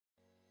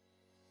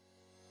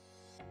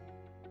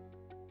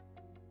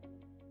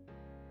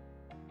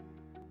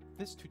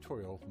This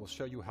tutorial will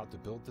show you how to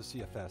build the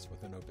CFS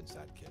within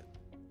OpenSatKit.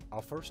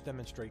 I'll first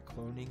demonstrate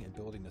cloning and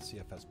building the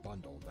CFS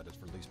bundle that is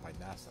released by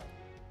NASA,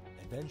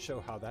 and then show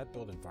how that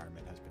build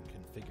environment has been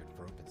configured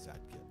for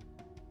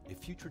OpenSatKit. A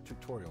future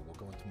tutorial will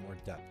go into more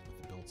depth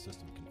with the build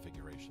system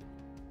configuration.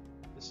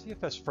 The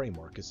CFS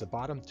framework is the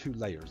bottom two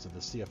layers of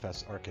the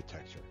CFS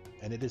architecture,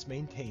 and it is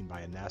maintained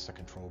by a NASA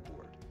control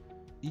board.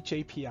 Each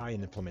API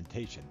and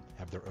implementation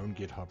have their own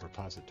GitHub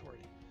repository.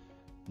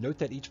 Note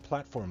that each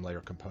platform layer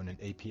component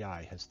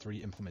API has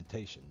 3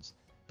 implementations,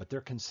 but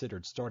they're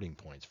considered starting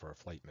points for a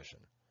flight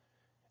mission.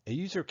 A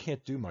user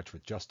can't do much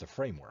with just a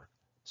framework,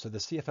 so the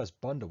CFS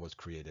bundle was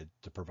created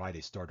to provide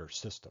a starter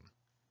system.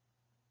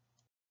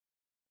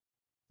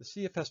 The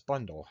CFS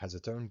bundle has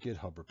its own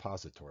GitHub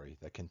repository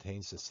that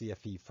contains the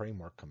CFE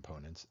framework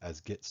components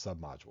as Git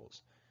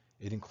submodules.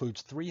 It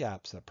includes 3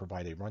 apps that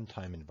provide a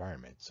runtime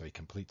environment so a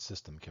complete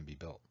system can be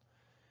built.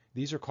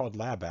 These are called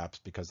lab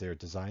apps because they are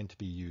designed to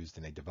be used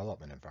in a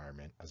development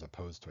environment as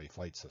opposed to a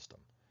flight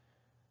system.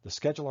 The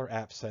scheduler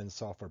app sends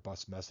software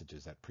bus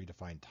messages at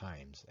predefined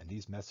times, and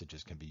these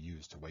messages can be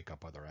used to wake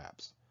up other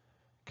apps.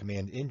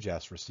 Command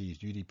ingest receives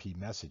UDP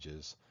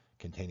messages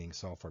containing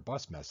software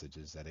bus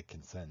messages that it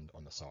can send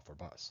on the software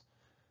bus.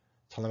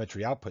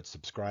 Telemetry output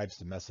subscribes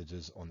to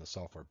messages on the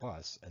software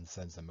bus and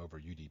sends them over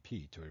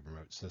UDP to a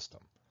remote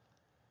system.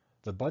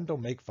 The bundle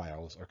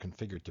makefiles are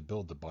configured to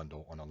build the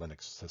bundle on a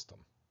Linux system.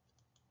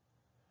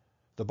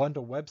 The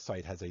bundle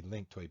website has a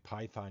link to a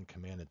Python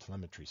command and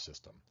telemetry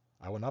system.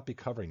 I will not be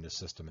covering this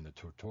system in the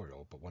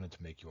tutorial, but wanted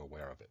to make you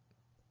aware of it.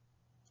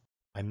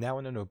 I'm now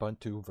in an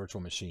Ubuntu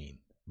virtual machine.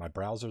 My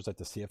browser is at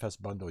the CFS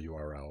Bundle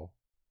URL,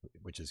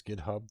 which is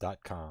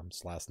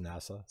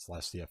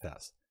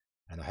github.com/nasa/cfs,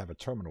 and I have a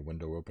terminal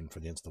window open for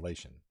the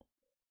installation.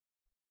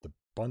 The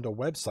bundle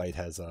website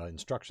has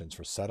instructions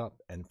for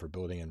setup and for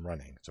building and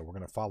running, so we're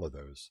going to follow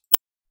those.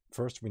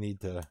 First, we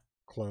need to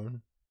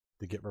clone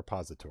the Git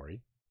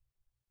repository.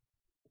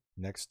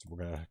 Next, we're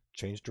going to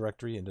change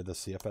directory into the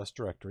CFS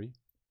directory.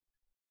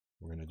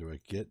 We're going to do a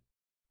git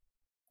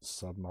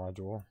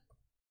submodule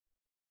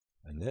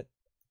init,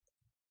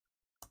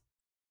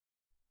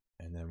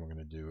 and then we're going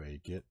to do a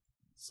git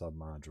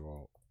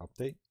submodule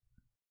update.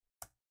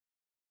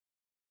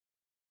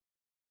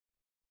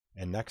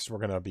 And next, we're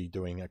going to be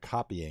doing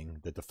copying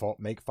the default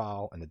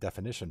makefile and the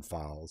definition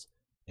files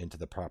into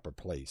the proper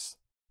place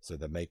so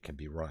the make can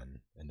be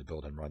run in the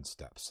build and run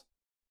steps.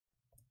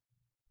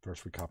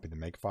 First, we copy the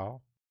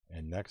makefile.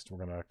 And next, we're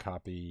going to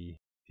copy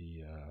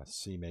the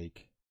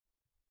CMake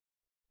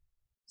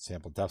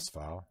sample defs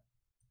file.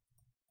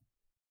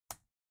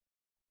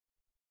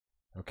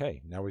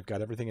 Okay, now we've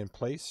got everything in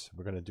place.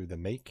 We're going to do the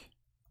make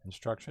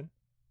instruction.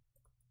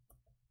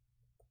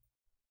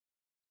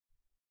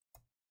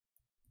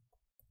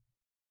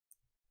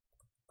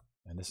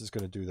 And this is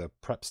going to do the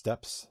prep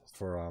steps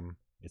for,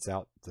 it's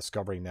out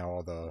discovering now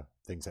all the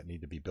things that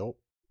need to be built.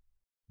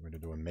 We're going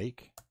to do a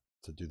make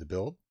to do the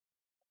build.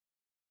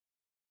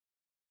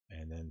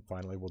 And then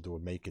finally, we'll do a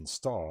make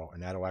install,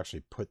 and that'll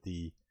actually put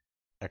the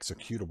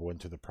executable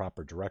into the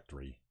proper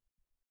directory.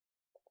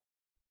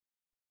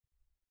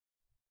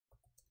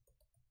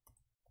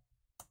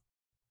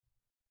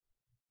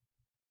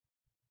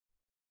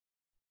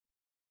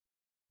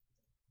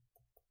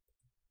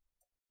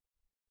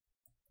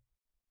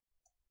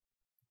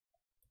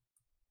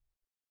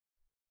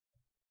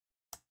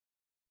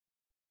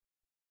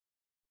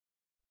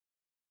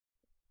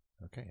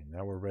 Okay,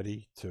 now we're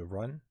ready to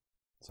run.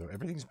 So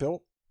everything's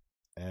built,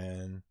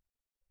 and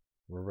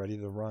we're ready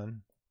to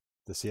run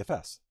the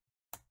CFS.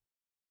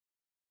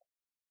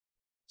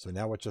 So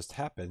now what just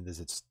happened is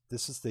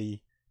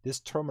this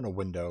terminal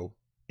window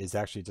is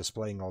actually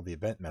displaying all the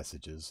event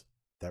messages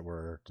that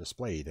were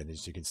displayed. And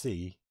as you can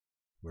see,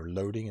 we're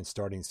loading and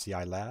starting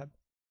CI lab,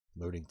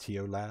 loading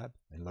TO lab,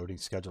 and loading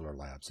scheduler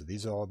lab. So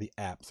these are all the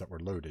apps that were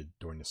loaded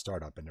during the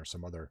startup, and there's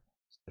some other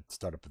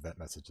startup event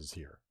messages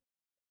here.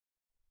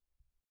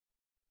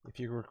 If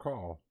you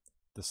recall,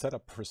 the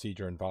setup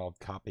procedure involved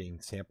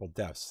copying sample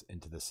defs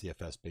into the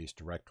CFS base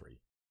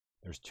directory.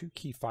 There's 2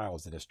 key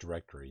files in this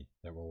directory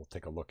that we'll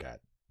take a look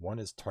at. One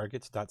is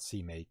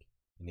targets.cmake,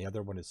 and the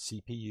other one is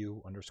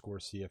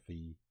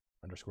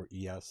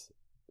cpu_cfe_es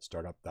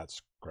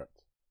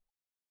startup.script.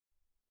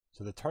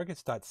 So the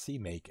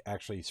targets.cmake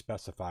actually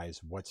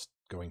specifies what's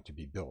going to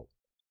be built.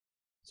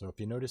 So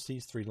if you notice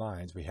these 3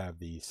 lines, we have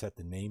the set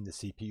the name to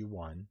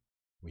CPU1,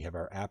 we have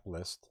our app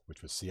list,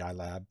 which was CI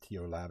lab,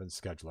 TO lab, and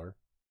scheduler.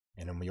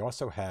 And then we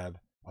also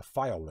have a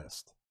file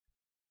list.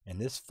 And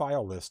this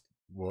file list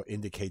will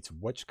indicate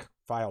which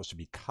files should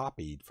be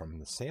copied from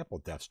the sample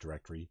defs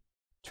directory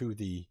to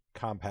the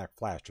compact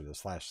flash or the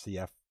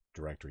 /cf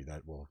directory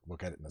that we'll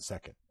look at it in a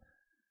second.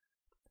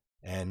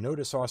 And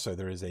notice also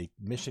there is a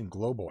mission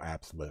global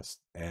apps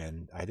list.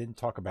 And I didn't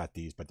talk about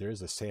these, but there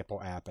is a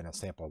sample app and a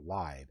sample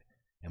live.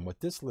 And what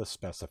this list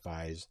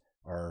specifies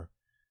are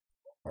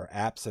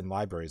apps and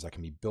libraries that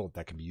can be built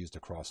that can be used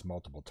across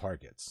multiple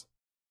targets.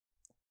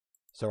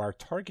 So our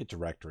target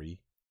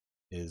directory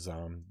is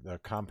the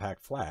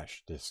compact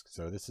flash disk.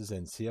 So this is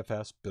in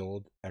CFS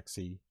build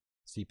exe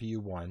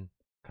CPU1,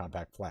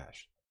 compact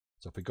flash.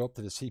 So if we go up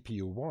to the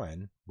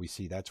CPU1, we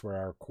see that's where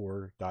our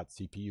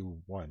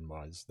core.cpu1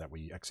 was that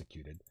we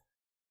executed.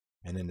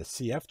 And in the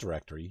CF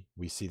directory,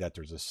 we see that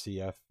there's a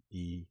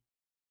CFES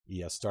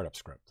startup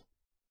script.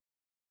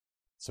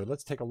 So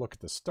let's take a look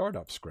at the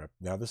startup script.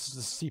 Now this is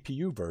the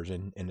CPU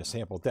version in the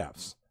sample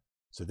defs.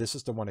 So this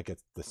is the one that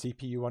gets the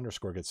CPU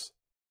underscore gets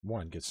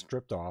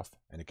stripped off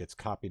and it gets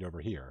copied over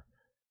here.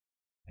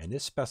 And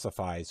this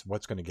specifies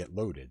what's going to get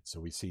loaded. So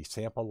we see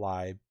sample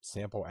live,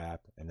 sample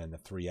app, and then the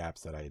 3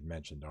 apps that I had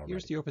mentioned already.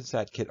 Here's the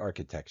OpenSatKit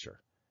architecture.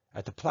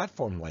 At the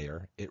platform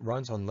layer, it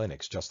runs on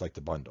Linux just like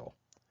the bundle.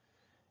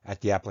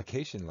 At the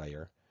application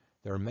layer,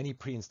 there are many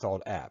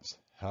pre-installed apps.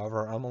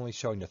 However, I'm only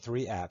showing the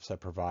 3 apps that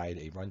provide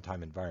a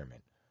runtime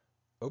environment.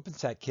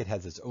 OpenSatKit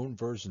has its own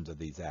versions of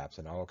these apps,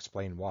 and I'll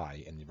explain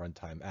why in the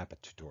runtime app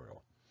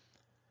tutorial.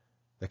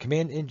 The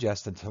command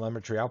ingest and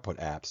telemetry output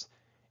apps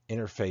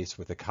interface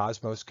with the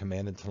Cosmos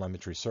command and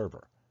telemetry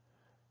server.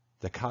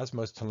 The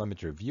Cosmos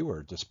telemetry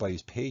viewer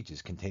displays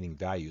pages containing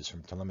values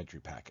from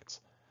telemetry packets.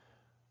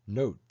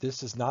 Note,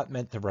 this is not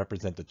meant to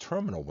represent the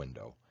terminal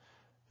window.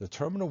 The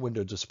terminal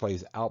window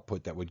displays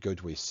output that would go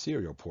to a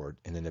serial port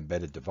in an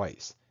embedded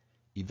device.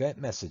 Event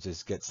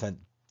messages get sent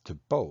to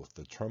both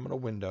the terminal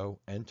window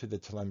and to the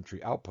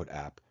telemetry output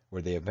app,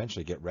 where they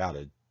eventually get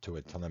routed to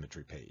a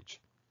telemetry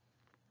page.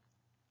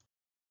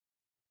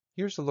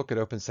 Here's a look at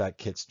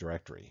OpenSatKit's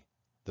directory.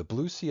 The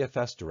blue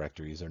CFS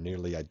directories are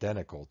nearly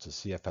identical to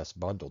CFS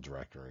Bundle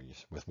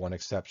directories, with one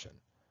exception.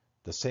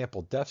 The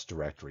sample defs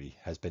directory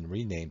has been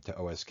renamed to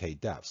OSK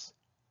defs,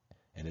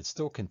 and it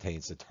still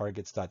contains the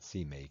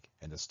targets.cmake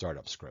and the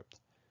startup script.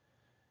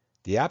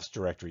 The apps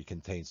directory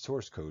contains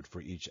source code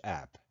for each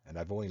app, and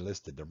I've only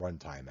listed the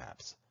runtime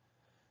apps.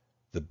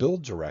 The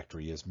build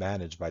directory is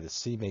managed by the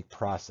CMake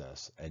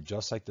process, and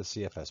just like the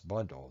CFS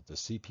bundle, the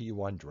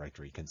CPU1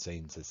 directory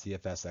contains the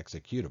CFS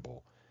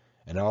executable,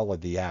 and all of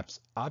the app's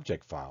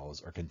object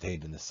files are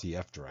contained in the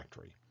CF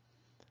directory.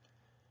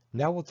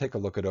 Now we'll take a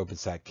look at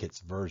OpenSatKit's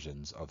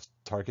versions of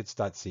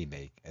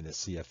targets.cmake and the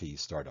CFE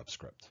startup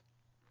script.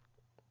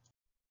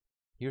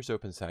 Here's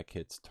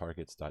OpenSatKit's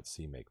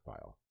targets.cmake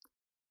file.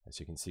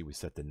 As you can see, we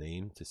set the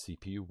name to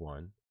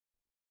CPU1.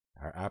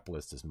 Our app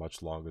list is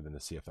much longer than the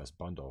CFS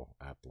bundle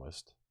app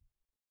list.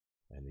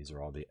 And these are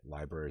all the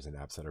libraries and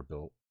apps that are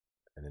built.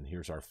 And then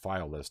here's our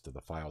file list of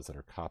the files that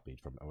are copied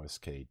from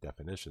OSK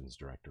definitions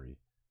directory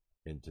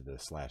into the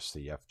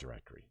 /CF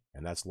directory.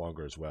 And that's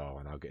longer as well,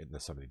 and I'll get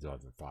into some of these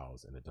other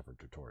files in a different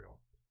tutorial.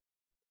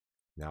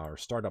 Now our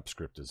startup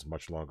script is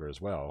much longer as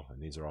well, and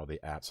these are all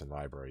the apps and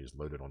libraries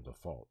loaded on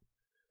default.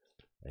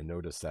 And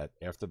notice that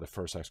after the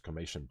first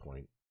exclamation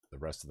point, the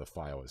rest of the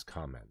file is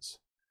comments.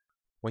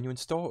 When you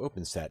install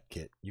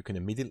OpenSatKit, you can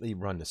immediately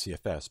run the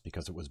CFS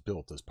because it was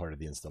built as part of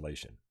the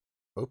installation.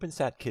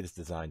 OpenSatKit is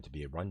designed to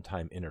be a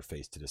runtime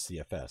interface to the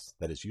CFS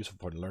that is useful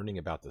for learning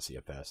about the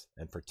CFS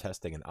and for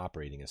testing and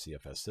operating a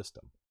CFS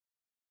system.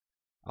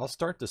 I'll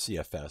start the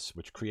CFS,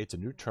 which creates a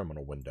new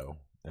terminal window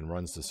and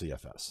runs the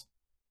CFS.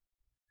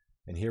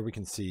 And here we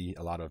can see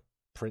a lot of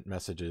print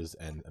messages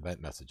and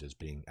event messages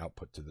being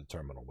output to the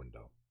terminal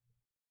window.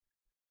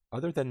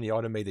 Other than the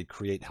automated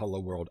Create Hello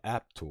World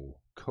app tool,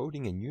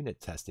 coding and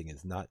unit testing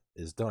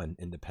is done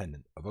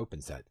independent of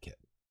OpenSatKit.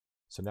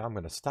 So now I'm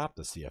going to stop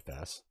the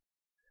CFS,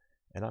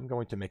 and I'm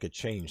going to make a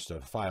change to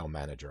the File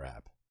Manager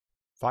app.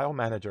 File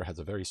Manager has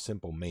a very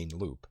simple main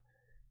loop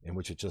in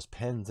which it just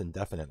pens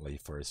indefinitely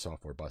for a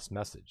software bus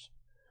message.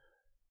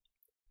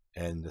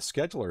 And the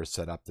scheduler is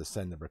set up to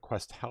send the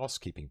request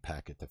housekeeping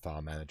packet to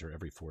File Manager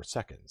every 4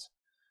 seconds.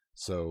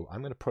 So I'm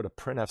going to put a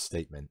printf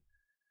statement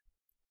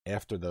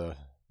after the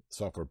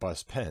software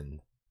bus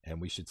pen,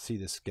 and we should see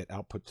this get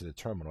output to the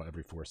terminal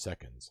every 4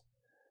 seconds.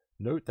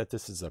 Note that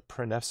this is a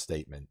printf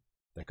statement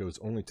that goes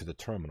only to the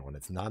terminal, and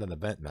it's not an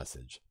event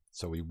message,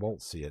 so we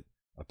won't see it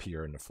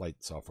appear in the flight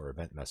software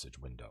event message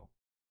window.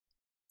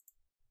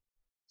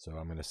 So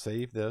I'm going to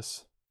save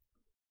this,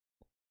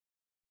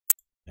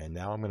 and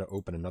now I'm going to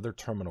open another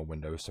terminal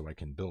window so I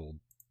can build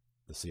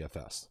the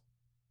CFS.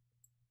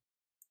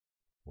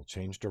 We'll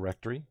change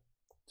directory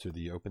to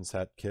the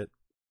OpenSatKit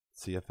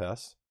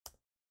CFS.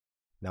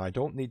 Now I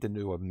don't need to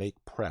do a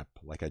make prep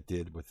like I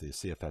did with the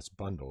CFS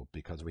bundle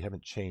because we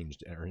haven't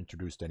changed or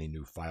introduced any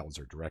new files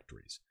or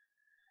directories.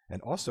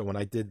 And also when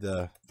I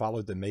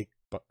followed the make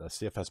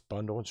CFS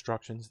bundle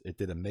instructions, it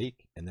did a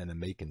make and then a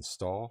make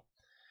install.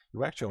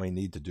 You actually only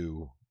need to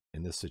do,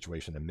 in this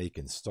situation, a make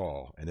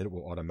install, and it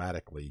will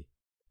automatically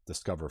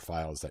discover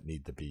files that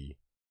need to be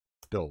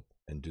built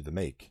and do the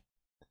make.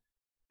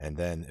 And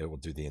then it will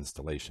do the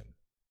installation.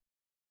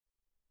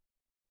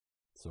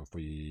 So if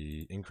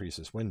we increase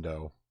this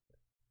window,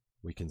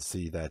 we can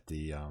see that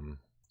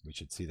we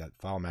should see that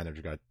File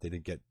Manager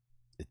did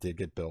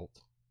get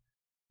built,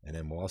 and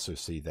then we'll also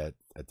see that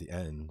at the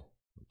end,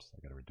 oops,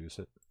 I got to reduce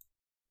it,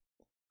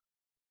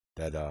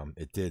 that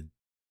it did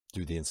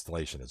do the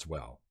installation as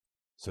well.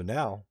 So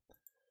now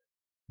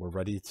we're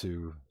ready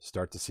to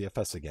start the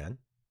CFS again,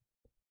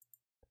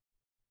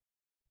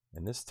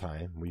 and this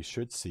time we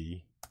should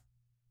see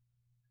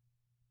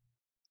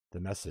the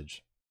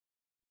message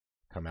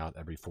come out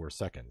every 4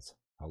 seconds.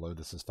 Hello,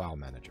 this is File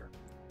Manager.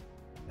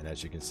 And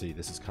as you can see,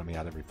 this is coming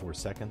out every 4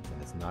 seconds,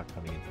 and it's not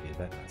coming into the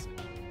event message.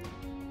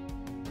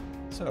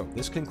 So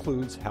this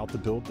concludes how to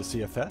build the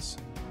CFS.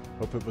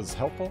 Hope it was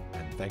helpful,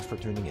 and thanks for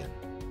tuning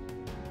in.